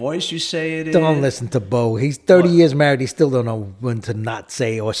of your voice you say it in. Don't listen to Bo. He's 30 years married. He still don't know when to not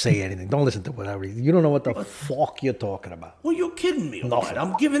say or say anything. Don't listen to whatever. You don't know what the fuck you're talking about. Well, you're kidding me. What?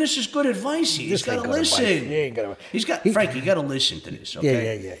 I'm giving this as good advice here. He's This ain't got to good listen. advice. He ain't got to- Frank, you got to listen to this,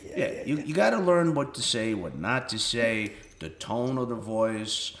 okay? Yeah. You got to learn what to say, what not to say, the tone of the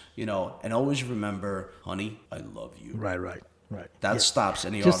voice, and always remember, honey, I love you. Right. That stops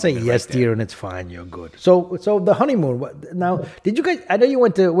any Just say argument yes, right there. dear, and it's fine. You're good. So the honeymoon. Now, did you guys? I know you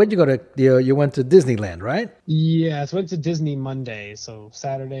went to. Where'd you go to? You went to Disneyland, right? Yes, went to Disney Monday. So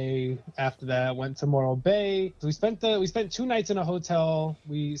Saturday after that went to Morro Bay. So we spent 2 nights in a hotel.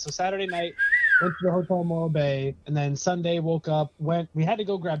 So Saturday night went to the hotel in Morro Bay, and then Sunday woke up. We had to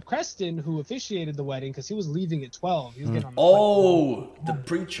go grab Creston, who officiated the wedding, because he was leaving at 12. He was getting on the flight. Oh, the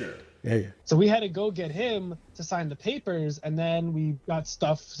preacher. Yeah. So we had to go get him to sign the papers, and then we got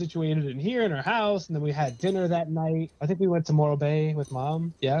stuff situated in here in our house, and then we had dinner that night. I think we went to Morro Bay with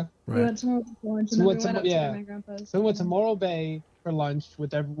Mom. Yeah. We Right. went to lunch, So and then we what's went a- up yeah. to my grandpa's. So we went to Morro Bay for lunch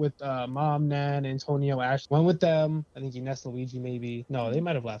with Mom, Nan, Antonio, Ash. Went with them. I think Ines, Luigi, maybe. No, they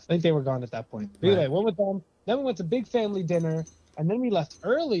might have left. I think they were gone at that point. But anyway, went with them. Then we went to big family dinner, and then we left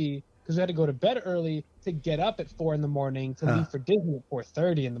early because we had to go to bed early to get up at 4 in the morning to leave for Disney at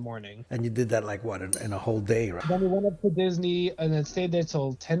 4:30 in the morning. And you did that like what in a whole day, right? Then we went up to Disney and then stayed there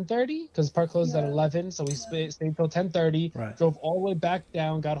till 10:30 because park closed at 11. So we stayed till 10:30. Right. Drove all the way back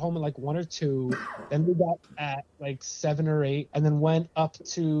down. Got home at like 1 or 2. Then we got at like 7 or 8, and then went up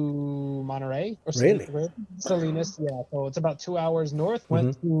to Monterey or Really? Salinas. Yeah. So it's about 2 hours north.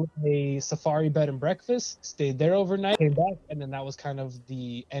 Went to a safari bed and breakfast. Stayed there overnight. Came back, and then that was kind of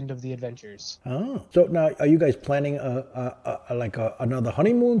the end of the adventures. Oh, so now are you guys planning another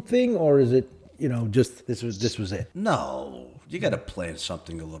honeymoon thing, or is it just this was it? No, you got to plan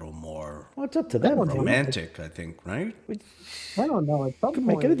something a little more Well, it's up to them. bro. romantic, I think, right? I don't know. At some Could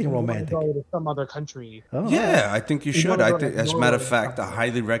make point, anything we wanna romantic. Go to some other country. Oh, Yeah, I think you should. wanna I go think, to as a matter of Norway. fact, I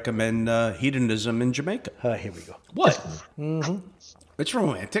highly recommend hedonism in Jamaica. Here we go. What? It's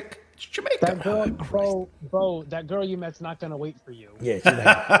romantic. It's Jamaica. That girl, bro, that girl you met's not gonna wait for you. Yeah, see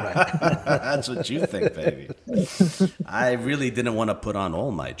that? Right. That's what you think, baby. I really didn't want to put on all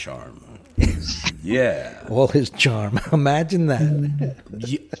my charm. Yeah. All his charm. Imagine that.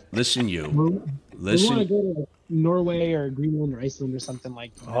 Listen, you. We want to Listen. go to like, Norway or Greenland or Iceland or something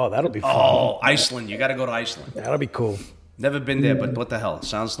like that. Oh, that'll be fun. Oh, Iceland. You got to go to Iceland. That'll be cool. Never been there, but what the hell?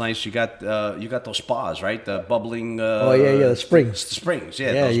 Sounds nice. You got those spas, right? The bubbling. Oh yeah, the springs. The springs,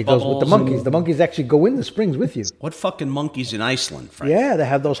 yeah. Yeah, those he goes with the bubbles monkeys. and- The monkeys actually go in the springs with you. What fucking monkeys in Iceland, Frank? Yeah, they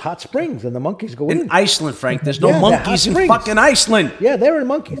have those hot springs, and the monkeys go in. In Iceland, Frank. There's no Yeah, they're hot monkeys in springs. fucking Iceland. Yeah, they're in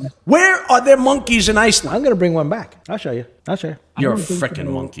monkeys. Where are there monkeys in Iceland? I'm gonna bring one back. I'll show you. You're a freaking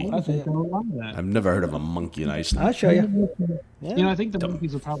monkey. I'll show you. I've never heard of a monkey in Iceland. I'll show you. You know, I think the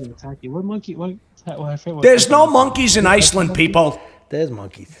monkeys will probably attack you. What monkey? I forget what- There's no monkeys in Iceland, people. There's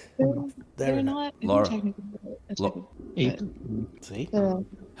monkeys. They're not. Laura. technically- Ape. See?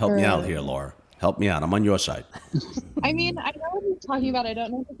 Help me out here, Laura. Help me out. I'm on your side. I mean, I know what you're talking about. I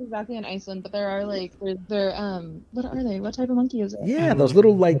don't know if it's exactly in Iceland, but there are like, they're what are they? What type of monkey is it? Yeah, those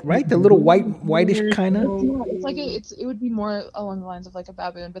little right, the little whitish kind of. Yeah, it's like it would be more along the lines of like a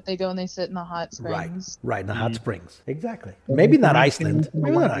baboon, but they go and they sit in the hot Right, springs. right, in the hot springs. Exactly. Maybe not Iceland.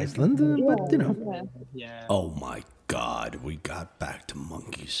 Maybe not Iceland, but you know, Yeah. Yeah. Oh my God, we got back to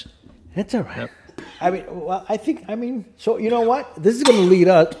monkeys. it's all right. I mean, well, I mean, so you know what? This is going to lead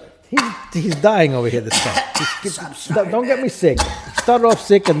us. He's dying over here. This guy. Don't get me sick. Started off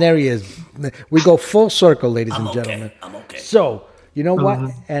sick, and there he is. We go full circle, ladies and gentlemen. I'm okay. So you know what?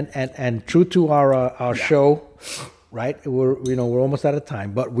 And true to our show, right? We're almost out of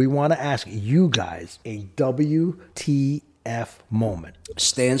time, but we want to ask you guys a WTF moment.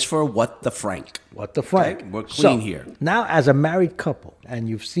 Stands for what the Frank. What the Frank? Okay, we're clean So, here. Now, as a married couple, and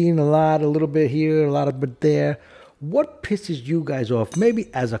you've seen a little bit here, a lot of bit there, what pisses you guys off? Maybe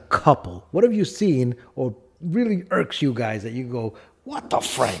as a couple, what have you seen or really irks you guys that you go, what the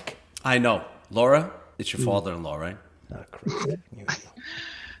Frank? I know. Laura, it's your father-in-law, right? Oh, Christ.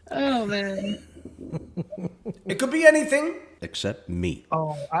 Oh man. It could be anything except me.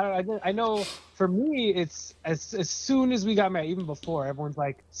 Oh, I know. For me, it's as soon as we got married, even before, everyone's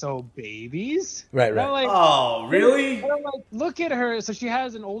like, "So babies?" Right, And I'm right. like, Oh, really? and I'm like, look at her. So she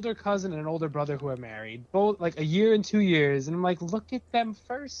has an older cousin and an older brother who are married, both like a year and 2 years. And I'm like, look at them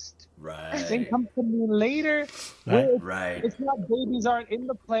first. Then Right. come to me later. Right. Well, Right. It's not babies aren't in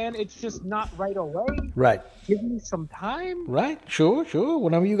the plan. It's just not right away. Right, Give me some time. right. Sure.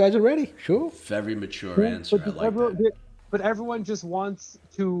 Whenever you guys are ready. Sure. Very mature answer. I like everyone, that. but everyone just wants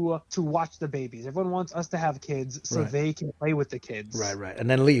to watch the babies. Everyone wants us to have kids so Right. they can play with the kids. Right, right. And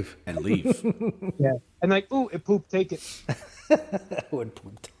then leave. And leave. Yeah. And like, ooh, it pooped. Take it.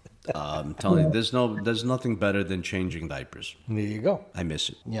 I'm telling you, there's nothing better than changing diapers. There you go. I miss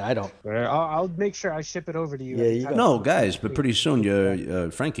it. Yeah, I don't. I'll make sure I ship it over to you. Yeah, you anytime. No, guys, but pretty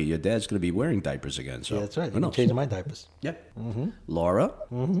soon, Frankie, your dad's going to be wearing diapers again. So Yeah, that's right. Who I'm knows? changing my diapers. Yeah. Laura,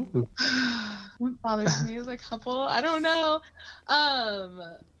 What bothers me as a couple? I don't know.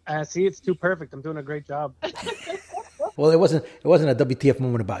 See, it's too perfect. I'm doing a great job. Well, it wasn't a WTF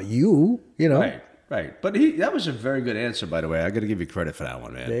moment about you, you know. right. But that was a very good answer, by the way. I got to give you credit for that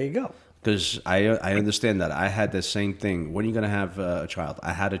one, man. There you go. Because I understand that. I had the same thing. When are you going to have a child?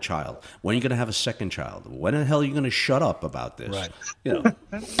 I had a child. When are you going to have a second child? When the hell are you going to shut up about this? Right. You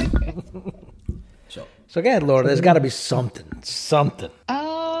know. So again, Laura, there's got to be something.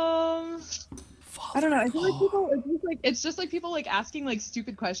 I don't know. I feel like people. It's just like people like asking like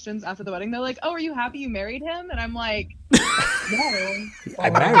stupid questions after the wedding. They're like, "Oh, are you happy you married him?" And I'm like, "No." I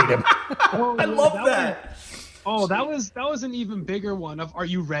married him. I love that. That was an even bigger one of "Are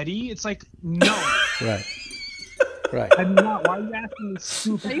you ready?" It's like, no, Right. Right. I'm not. Why are you asking me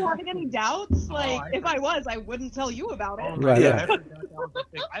stupid? Are you having any doubts? Like, I- if I was, I wouldn't tell you about it. Right. Yeah. Yeah. I forgot that was the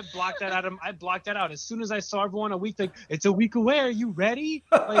thing. I blocked that out. I blocked that out as soon as I saw everyone a week. Like, it's a week away. Are you ready?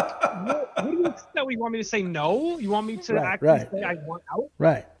 Like, what do you expect? You want me to say no? You want me to Right, actually right. say I want out?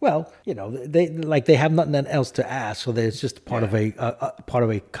 Right. Well, you know, they have nothing else to ask, so it's just part of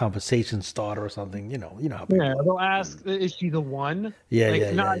a conversation starter or something. You know how people. Yeah, they'll ask, is she the one? Yeah, like,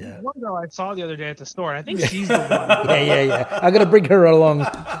 yeah, no, yeah. One girl I saw the other day at the store. I think she's the one. Yeah. I'm gonna bring her along,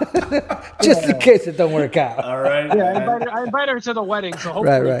 just in case it don't work out. All right. Yeah, I invited her to the wedding, so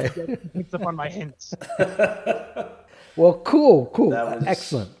hopefully Right. she picks up on my hints. Well, cool. That was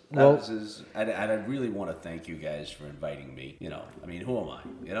Excellent. That Well, was and I really want to thank you guys for inviting me. You know, I mean, who am I?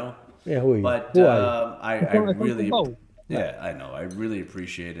 You know. yeah. Who are you? But Who are I Well, I think really, so. yeah, I know. I really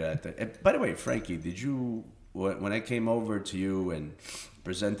appreciate it. And by the way, Frankie, did you when I came over to you and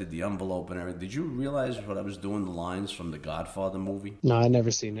presented the envelope and everything. Did you realize what I was doing the lines from the Godfather movie? No, I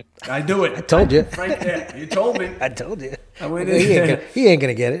never seen it. I do it. I told you. Right there. You told me. I told you. I went He in. ain't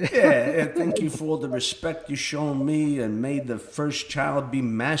gonna get it. Yeah, thank you for all the respect you shown me and made the first child be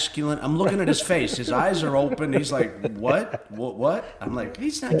masculine. I'm looking at his face. His eyes are open. He's like, what? What? I'm like,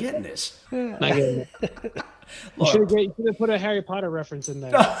 he's not getting this. Not getting it. You should have put a Harry Potter reference in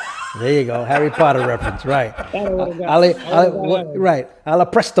there. There you go, Harry Potter reference, right? Right, a la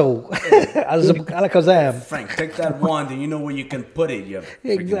presto, a la Kazam. Frank, take that wand and you know where you can put it. You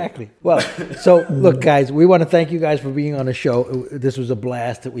Exactly. Well, so look, guys, we want to thank you guys for being on the show. This was a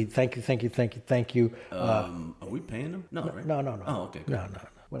blast. We thank you. Are we paying them? No, right? No. Oh, okay. Good. No.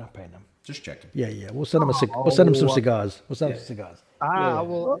 We're not paying them. Just checking. Yeah. We'll send them we'll send them some cigars. We'll send them some cigars.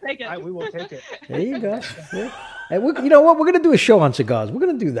 We'll take it. We will take it. There you go. Yeah. And you know what? We're gonna do a show on cigars. We're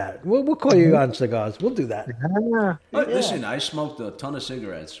gonna do that. We'll call you on cigars. We'll do that. Listen, I smoked a ton of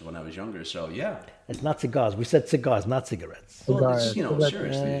cigarettes when I was younger, so yeah. It's not cigars. We said cigars, not cigarettes. Well, it's,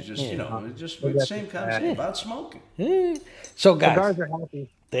 seriously, it's just it's just the same concept about smoking. Yeah. So guys, Cigars are healthy.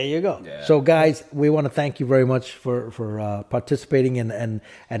 there you go. Yeah. So guys, we want to thank you very much for participating and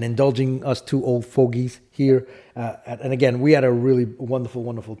indulging us two old fogies here. And again, we had a really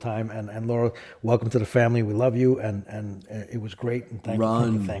wonderful time. And Laura, welcome to the family. We love you, and it was great. And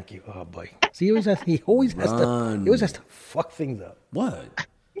thank you. Oh boy, see, he always has to fuck things up. What?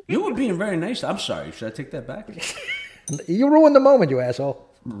 You were being very nice. I'm sorry. Should I take that back? You ruined the moment, you asshole.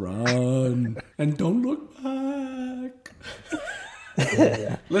 Run and don't look back.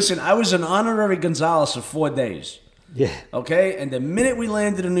 Listen, I was an honorary Gonzalez for 4 days. Yeah. Okay, and the minute we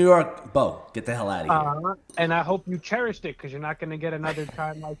landed in New York, Bo, get the hell out of here. And I hope you cherished it because you're not going to get another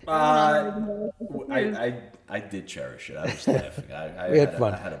time like I did cherish it. I was laughing. We had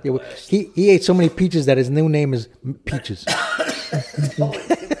fun. I had a Yeah, blast. he ate so many peaches that his new name is Peaches.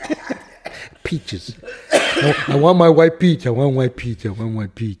 Peaches. I want my white peach. I want white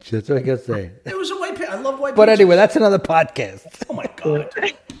peach. That's what I gotta say. It was a white peach. I love white But peaches. anyway, that's another podcast. Oh my god.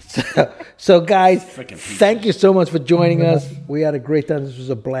 So guys, Frickin' peaches. thank you so much for joining us. We had a great time. This was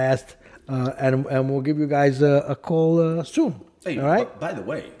a blast. And we'll give you guys a call soon. Hey, all right? by the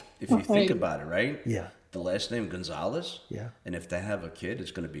way, if you think about it, right? Yeah. The last name Gonzalez. Yeah. And if they have a kid,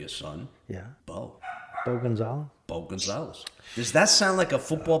 it's going to be a son. Yeah. Bo. Bo Gonzalez? Bo Gonzalez. Does that sound like a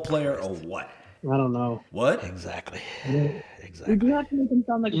football player or what? I don't know. What? Exactly. We do have to make him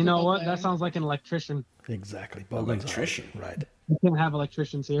sound like a You know football what? player. That sounds like an electrician. Exactly. Bo Electrician. Gonzalez. Right. We can't have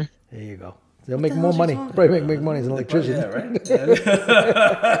electricians here. There you go. They'll make more money. Probably make money as an electrician. Yeah, right?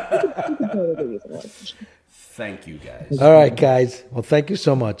 Thank you, guys. All right, guys. Well, thank you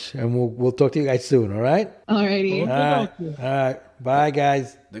so much, and we'll talk to you guys soon. All right. Alrighty. All right. Bye,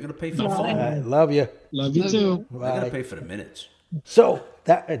 guys. They're going to pay for the All phone. right. Love you. Love you too. They're going Bye. to pay for the minutes. So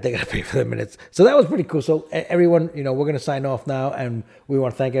that they gotta pay for the minutes. So that was pretty cool. So everyone, we're gonna sign off now, and we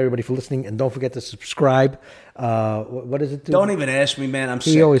want to thank everybody for listening. And don't forget to subscribe. What is it? Don't even ask me, man. I'm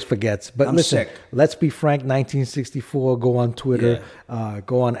sick. He always forgets. But I'm listen, sick. Let's Be Frank 1964. Go on Twitter.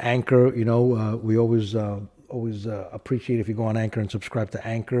 Go on Anchor. We always appreciate if you go on Anchor and subscribe to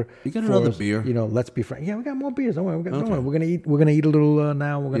Anchor. You got for another us. beer? Let's Be Frank. Yeah, we got more beers. Don't worry. Don't worry. We're gonna eat a little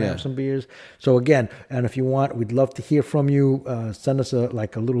now. We're gonna Yeah. have some beers. So again, and if you want, we'd love to hear from you. Send us a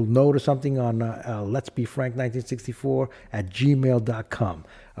little note or something on Let's Be Frank 1964 at gmail.com.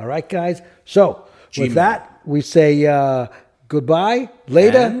 All right, guys. So with Gmail. that, we say goodbye.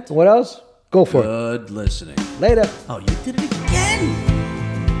 Later. And? What else? Go for it. Good listening. Later. Oh, you did it again.